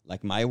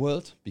like my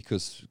world,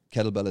 because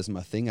kettlebell is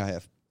my thing. I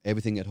have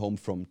everything at home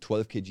from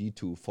 12 kg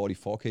to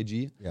 44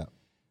 kg,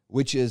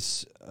 which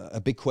is a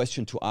big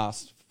question to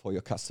ask for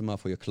your customer,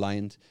 for your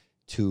client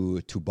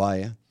to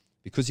buy.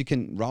 Because you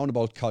can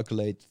roundabout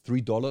calculate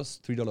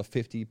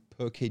 $3.50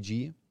 per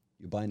kg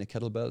you buy in a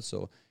kettlebell.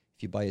 So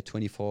if you buy a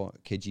 24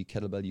 kg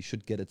kettlebell, you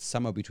should get it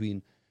somewhere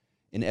between,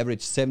 in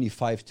average,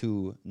 $75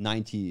 to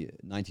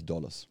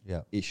 $90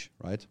 ish,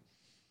 right?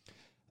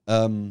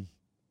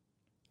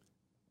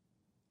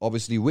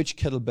 Obviously, which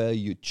kettlebell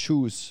you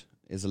choose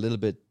is a little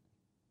bit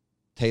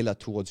tailored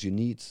towards your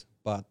needs,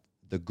 but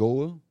the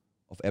goal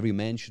of every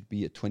man should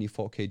be a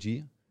 24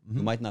 kg.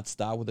 You might not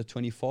start with a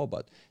 24,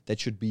 but that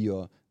should be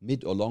your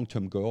mid or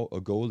long-term goal, a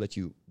goal that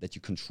you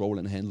control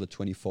and handle at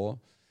 24.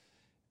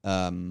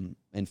 And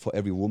for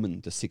every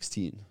woman, the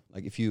 16.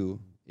 Like if you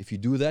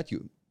do that,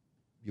 you're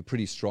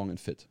pretty strong and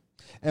fit.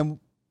 And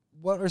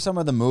what are some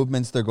of the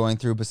movements they're going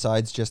through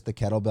besides just the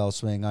kettlebell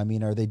swing? I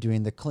mean, are they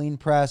doing the clean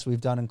press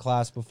we've done in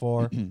class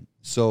before?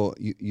 So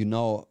you're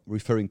now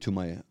referring to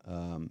my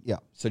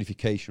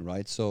certification,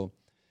 right? So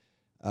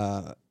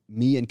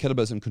me and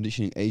Kettlebells and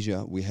Conditioning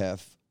Asia, we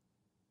have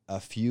a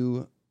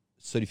few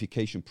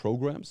certification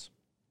programs,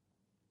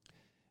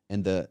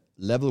 and the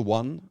level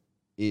 1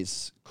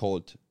 is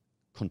called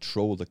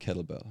Control the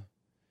Kettlebell.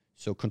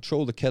 So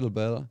Control the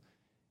Kettlebell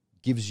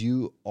gives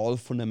you all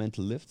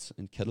fundamental lifts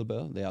in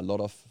kettlebell. There are a lot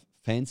of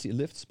fancy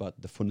lifts,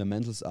 but the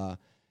fundamentals are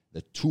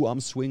the 2-arm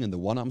swing and the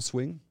 1-arm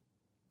swing.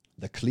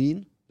 The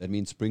clean, that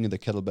means bringing the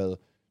kettlebell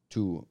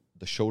to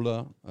the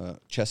shoulder,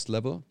 chest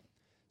level,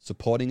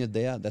 supporting it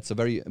there. That's a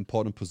very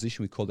important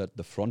position. We call that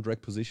the front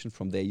rack position.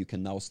 From there, you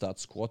can now start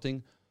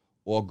squatting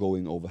or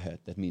going overhead.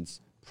 That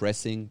means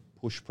pressing,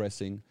 push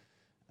pressing,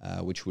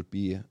 which would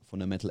be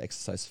fundamental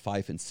exercise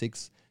 5 and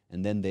 6.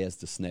 And then there's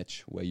the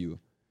snatch, where you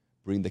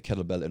bring the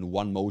kettlebell in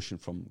one motion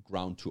from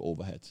ground to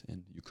overhead,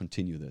 and you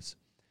continue this.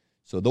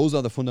 So those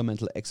are the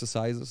fundamental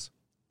exercises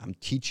I'm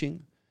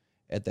teaching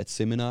at that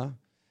seminar.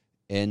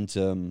 And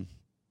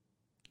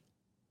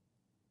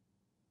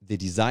the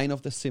design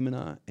of the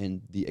seminar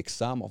and the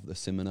exam of the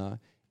seminar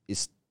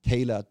is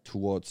tailored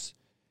towards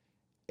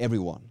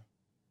everyone.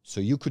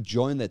 So you could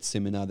join that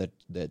seminar,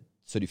 that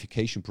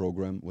certification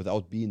program,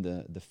 without being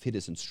the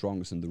fittest and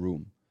strongest in the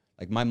room.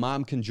 Like, my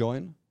mom can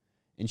join,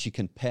 and she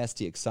can pass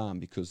the exam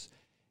because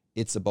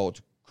it's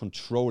about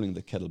controlling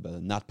the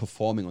kettlebell, not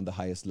performing on the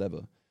highest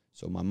level.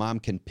 So my mom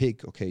can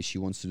pick, okay, she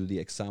wants to do the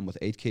exam with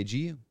 8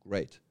 kg,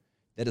 great.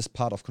 That is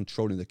part of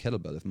controlling the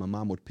kettlebell. If my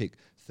mom would pick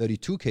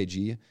 32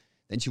 kg,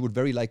 then she would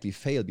very likely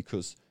fail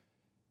because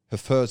her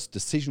first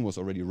decision was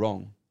already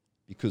wrong.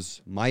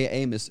 Because my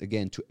aim is,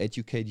 again, to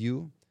educate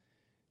you,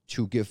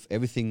 to give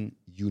everything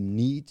you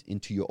need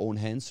into your own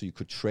hands so you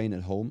could train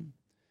at home,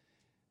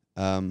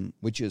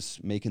 which is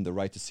making the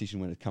right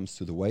decision when it comes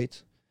to the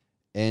weight.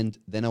 And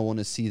then I want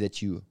to see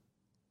that you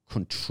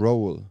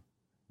control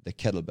the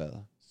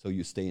kettlebell so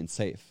you stay in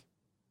safe.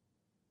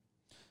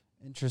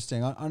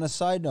 Interesting. On a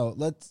side note,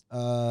 let's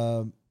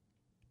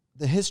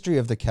the history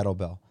of the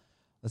kettlebell.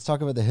 Let's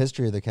talk about the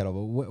history of the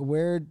kettlebell.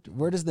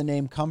 Where does the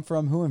name come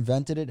from? Who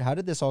invented it? How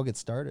did this all get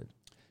started?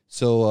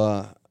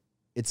 So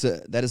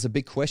that is a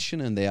big question,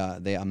 and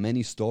there are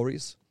many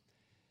stories.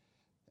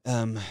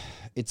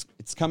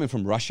 It's coming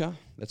from Russia.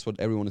 That's what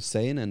everyone is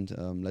saying,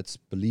 and let's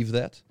believe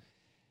that.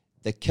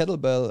 The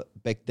kettlebell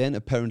back then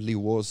apparently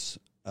was,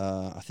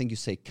 I think you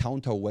say,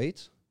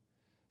 counterweight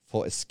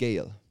for a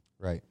scale.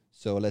 Right.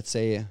 So let's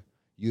say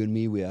you and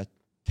me, we are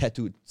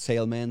tattooed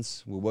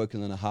sailmen. We're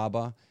working in a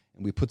harbor,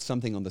 and we put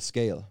something on the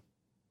scale.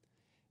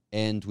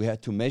 And we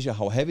had to measure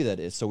how heavy that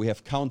is. So we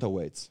have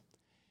counterweights.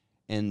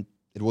 And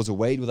it was a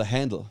weight with a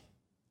handle,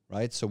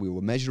 right? So we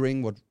were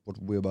measuring what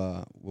we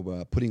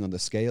were putting on the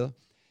scale.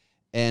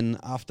 And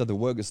after the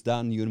work is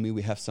done, you and me,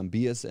 we have some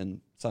beers,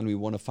 and suddenly we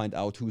want to find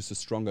out who's the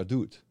stronger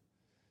dude.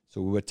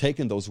 So we were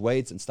taking those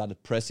weights and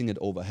started pressing it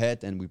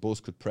overhead, and we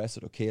both could press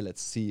it. Okay,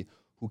 let's see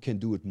who can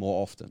do it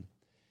more often.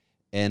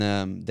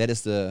 And that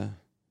is the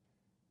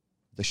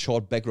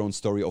short background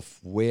story of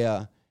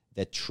where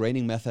that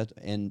training method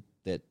and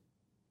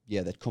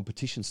that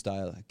competition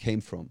style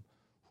came from.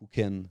 Who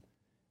can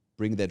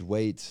bring that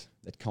weight,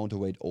 that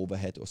counterweight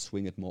overhead, or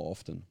swing it more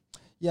often?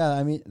 Yeah,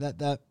 I mean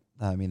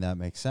that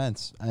makes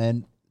sense.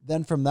 And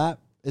then from that,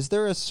 is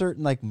there a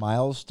certain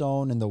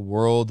milestone in the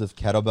world of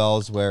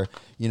kettlebells where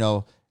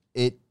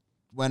it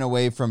went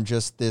away from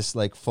just this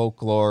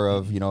folklore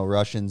of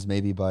Russians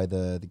maybe by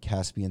the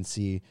Caspian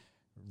Sea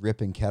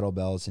ripping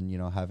kettlebells and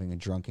having a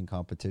drunken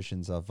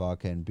competitions of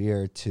vodka and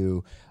beer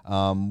to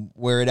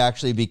where it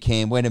actually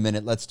became, wait a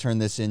minute, let's turn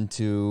this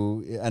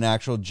into an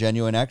actual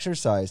genuine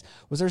exercise?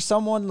 Was there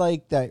someone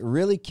that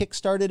really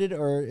kickstarted it,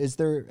 or is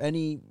there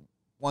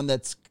anyone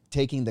that's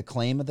taking the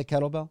claim of the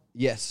kettlebell?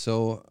 Yes.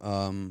 So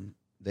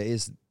there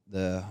is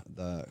the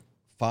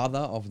father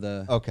of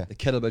the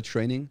kettlebell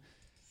training,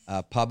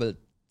 Pavel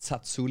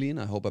Tsatsouline.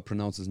 I hope I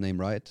pronounced his name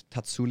right.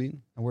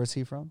 Tsatsouline. And where's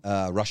he from?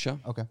 Russia.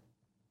 Okay.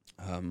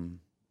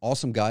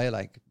 Awesome guy.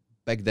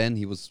 Back then,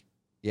 he was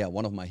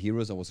one of my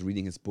heroes. I was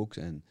reading his books,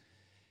 and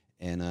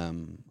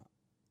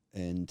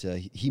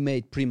he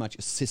made pretty much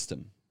a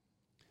system.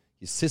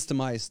 He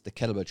systemized the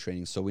kettlebell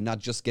training, so we're not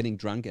just getting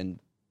drunk and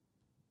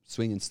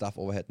swinging stuff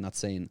overhead. Not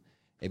saying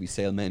every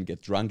sailman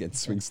get drunk and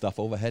swing stuff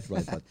overhead,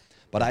 right?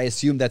 But I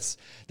assume that's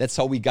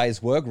how we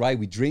guys work, right?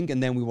 We drink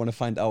and then we want to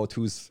find out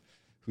who's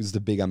the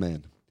bigger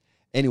man.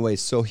 Anyway,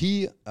 so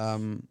he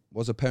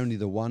was apparently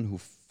the one who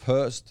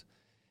first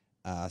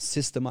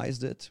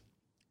systemized it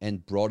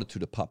and brought it to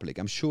the public.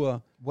 I'm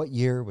sure. What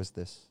year was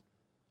this?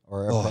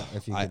 Or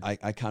if you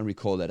I can't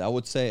recall that. I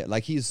would say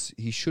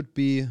he should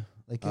be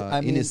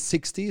in his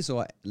 60s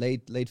or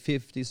late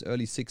 50s,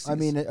 early 60s. I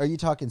mean, are you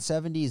talking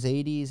 70s,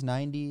 80s,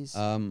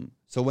 90s?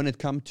 So when it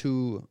come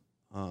to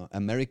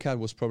America, it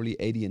was probably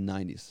 80 and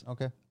 90s.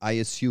 Okay. I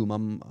assume.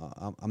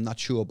 I'm not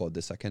sure about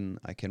this. I can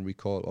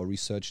recall or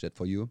research that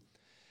for you.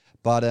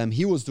 But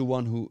he was the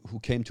one who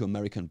came to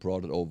America and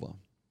brought it over,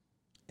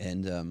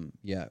 and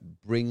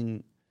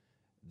bringing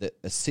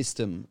a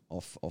system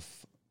of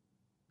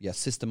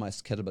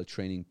systemized kettlebell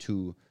training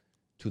to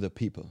the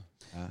people.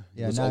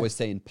 He was always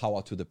saying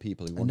power to the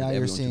people. He wanted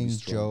everyone to be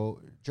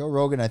strong. Joe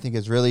Rogan, I think,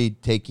 is really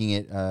taking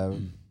it,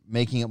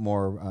 making it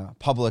more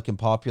public and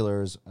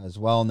popular as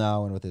well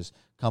now, and with his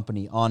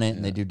company on it,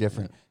 and they do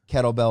different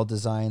kettlebell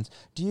designs.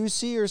 Do you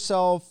see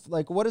yourself,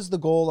 what is the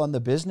goal on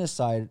the business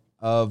side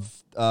of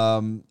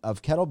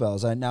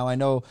kettlebells. I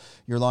know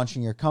you're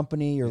launching your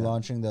company. You're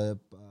launching the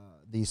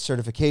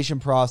certification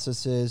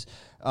processes.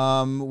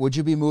 Would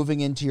you be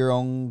moving into your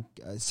own,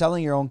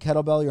 selling your own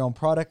kettlebell, your own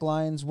product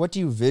lines? What do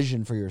you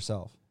vision for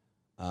yourself?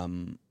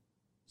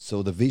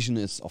 So the vision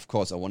is, of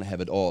course, I want to have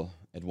it all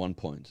at one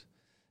point.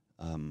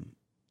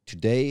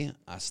 Today,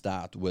 I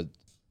start with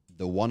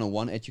the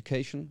one-on-one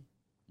education,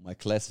 my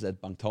classes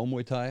at Bang Tao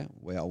Muay Thai,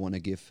 where I want to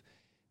give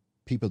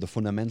people the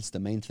fundamentals, the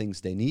main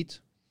things they need,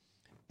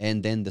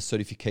 and then the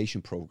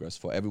certification progress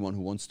for everyone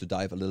who wants to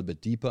dive a little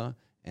bit deeper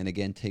and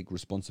again take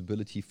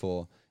responsibility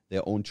for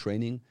their own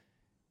training.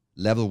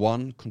 Level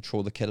 1,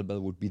 control the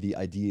kettlebell, would be the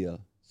ideal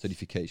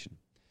certification.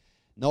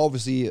 Now,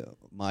 obviously,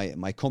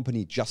 my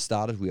company just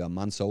started. We are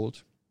months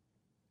old.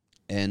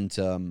 And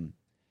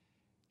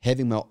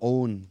having my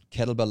own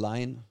kettlebell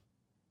line,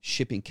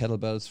 shipping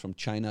kettlebells from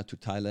China to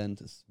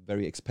Thailand is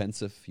very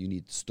expensive. You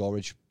need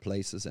storage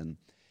places. And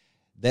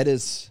that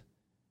is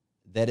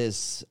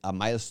a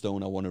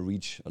milestone I want to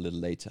reach a little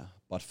later.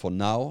 But for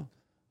now,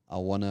 I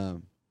want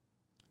to,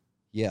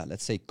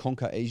 let's say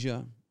conquer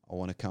Asia. I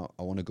want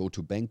to go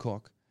to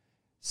Bangkok,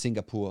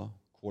 Singapore,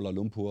 Kuala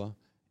Lumpur,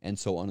 and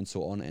so on,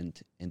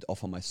 and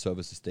offer my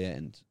services there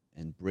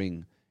and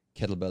bring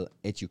kettlebell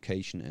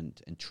education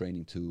and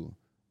training to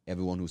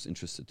everyone who's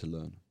interested to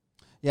learn.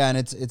 Yeah, and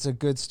it's a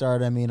good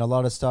start. I mean, a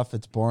lot of stuff,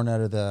 it's born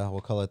out of we'll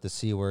call it the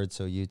C word,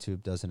 so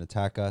YouTube doesn't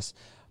attack us,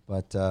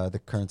 but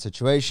the current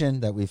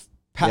situation that we've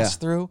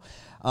passed through.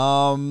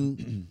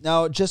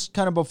 Now, just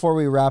kind of before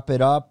we wrap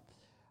it up,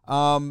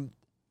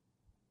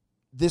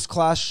 this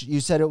class,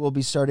 you said it will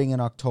be starting in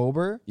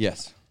October.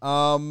 Yes.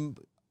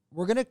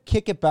 We're going to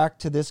kick it back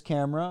to this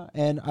camera,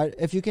 and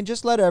if you can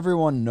just let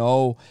everyone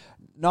know,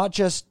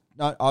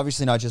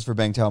 obviously not just for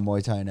Bang Tao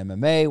Muay Thai and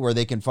MMA, where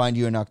they can find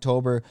you in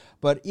October,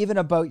 but even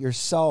about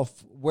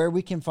yourself, where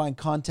we can find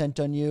content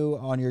on you,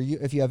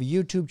 if you have a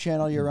YouTube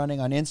channel you're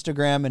running, on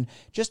Instagram, and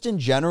just in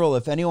general,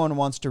 if anyone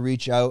wants to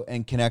reach out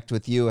and connect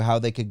with you, how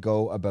they could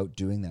go about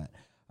doing that.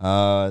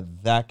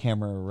 That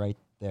camera right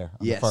there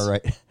on the far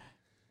right.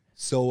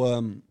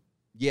 So,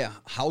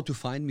 how to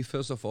find me,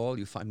 first of all,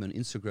 you find me on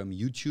Instagram,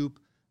 YouTube.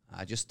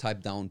 I just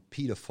type down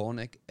Peter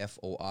Forneck,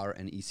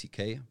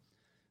 Forneck.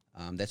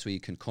 That's where you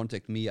can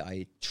contact me.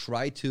 I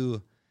try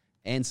to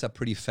answer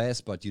pretty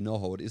fast, but you know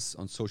how it is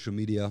on social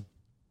media.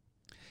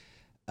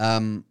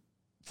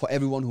 For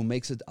everyone who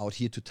makes it out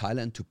here to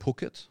Thailand, to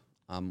Phuket,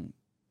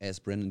 as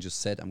Brendan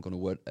just said, I'm going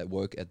to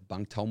work at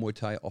Bang Tao Muay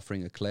Thai,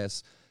 offering a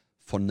class.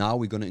 For now,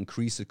 we're going to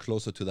increase it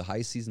closer to the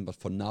high season, but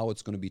for now,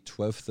 it's going to be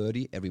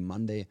 12:30 every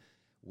Monday,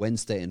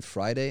 Wednesday, and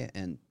Friday.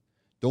 And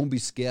don't be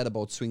scared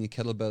about swinging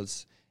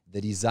kettlebells. The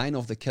design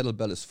of the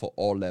kettlebell is for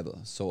all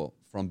levels. So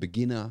from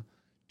beginner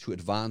to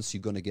advanced,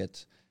 you're going to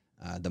get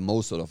the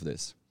most out of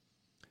this.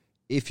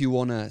 If you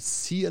want to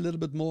see a little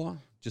bit more,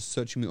 just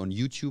search me on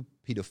YouTube,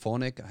 Peter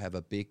Forneck. I have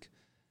a big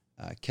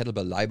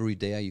kettlebell library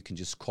there. You can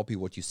just copy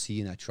what you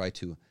see, and I try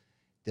to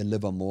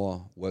deliver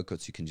more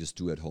workouts you can just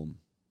do at home.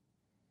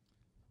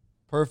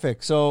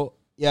 Perfect. So,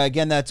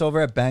 again, that's over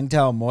at Bang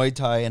Tao Muay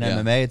Thai and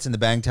MMA. It's in the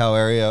Bang Tao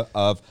area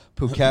of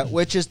Phuket,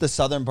 which is the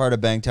southern part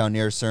of Bang Tao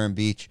near Surin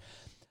Beach.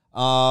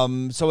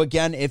 So,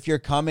 again, if you're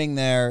coming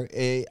there,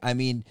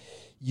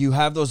 you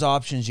have those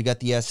options. You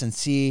got the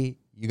S&C,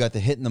 you got the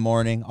HIIT in the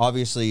morning.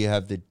 Obviously, you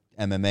have the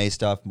MMA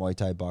stuff, Muay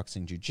Thai,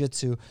 boxing,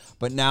 jiu-jitsu.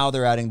 But now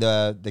they're adding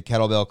the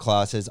kettlebell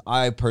classes.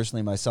 I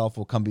personally, myself,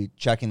 will come be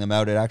checking them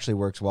out. It actually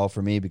works well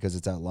for me because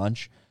it's at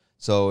lunch.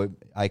 So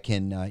I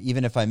can,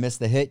 even if I miss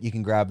the HIIT, you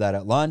can grab that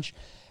at lunch.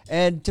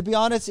 And to be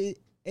honest,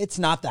 it's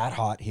not that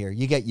hot here.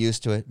 You get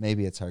used to it.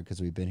 Maybe it's hard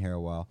because we've been here a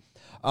while.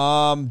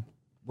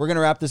 We're going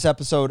to wrap this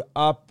episode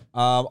up.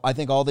 I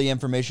think all the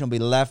information will be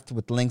left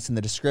with links in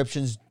the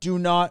descriptions. Do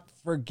not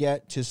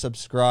forget to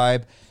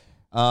subscribe.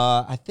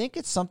 I think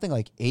it's something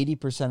like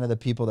 80% of the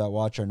people that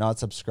watch are not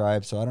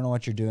subscribed. So I don't know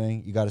what you're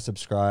doing. You got to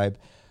subscribe.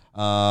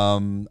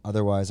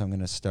 Otherwise, I'm going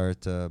to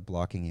start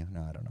blocking you.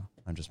 No, I don't know.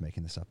 I'm just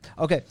making this up.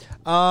 Okay.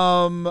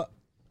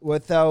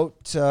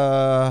 Without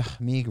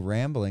me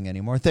rambling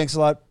anymore, thanks a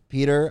lot,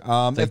 Peter.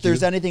 If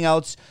there's anything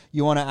else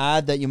you want to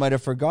add that you might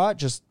have forgot,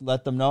 just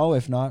let them know.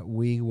 If not,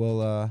 we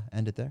will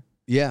end it there.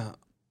 Yeah.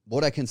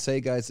 What I can say,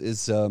 guys,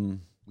 is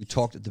we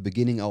talked at the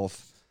beginning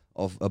of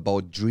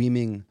about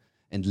dreaming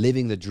and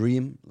living the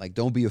dream. Like,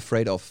 don't be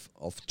afraid of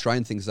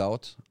trying things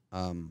out.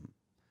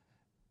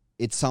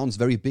 It sounds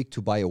very big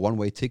to buy a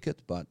one-way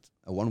ticket, but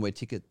a one-way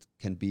ticket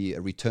can be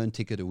a return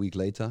ticket a week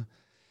later.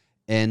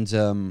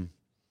 And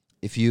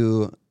if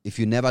you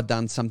never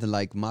done something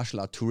like martial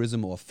art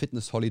tourism or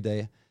fitness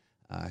holiday,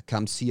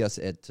 come see us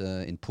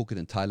in Phuket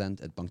in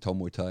Thailand at Bang Tao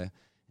Muay Thai,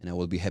 and I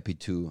will be happy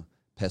to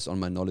pass on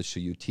my knowledge to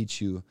you,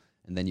 teach you,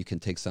 and then you can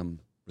take some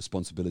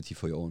responsibility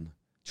for your own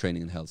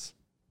training and health.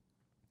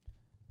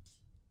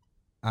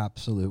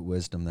 Absolute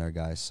wisdom there,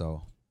 guys.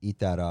 So eat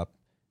that up.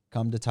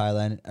 Come to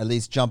Thailand. At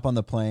least jump on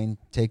the plane.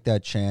 Take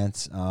that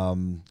chance.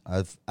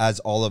 As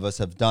all of us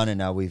have done, and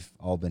now we've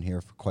all been here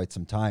for quite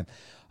some time.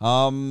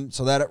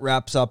 So that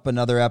wraps up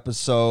another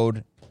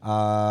episode.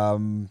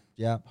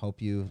 Yeah,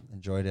 hope you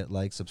enjoyed it.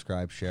 Like,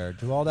 subscribe, share,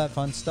 do all that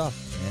fun stuff.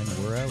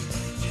 And we're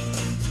out.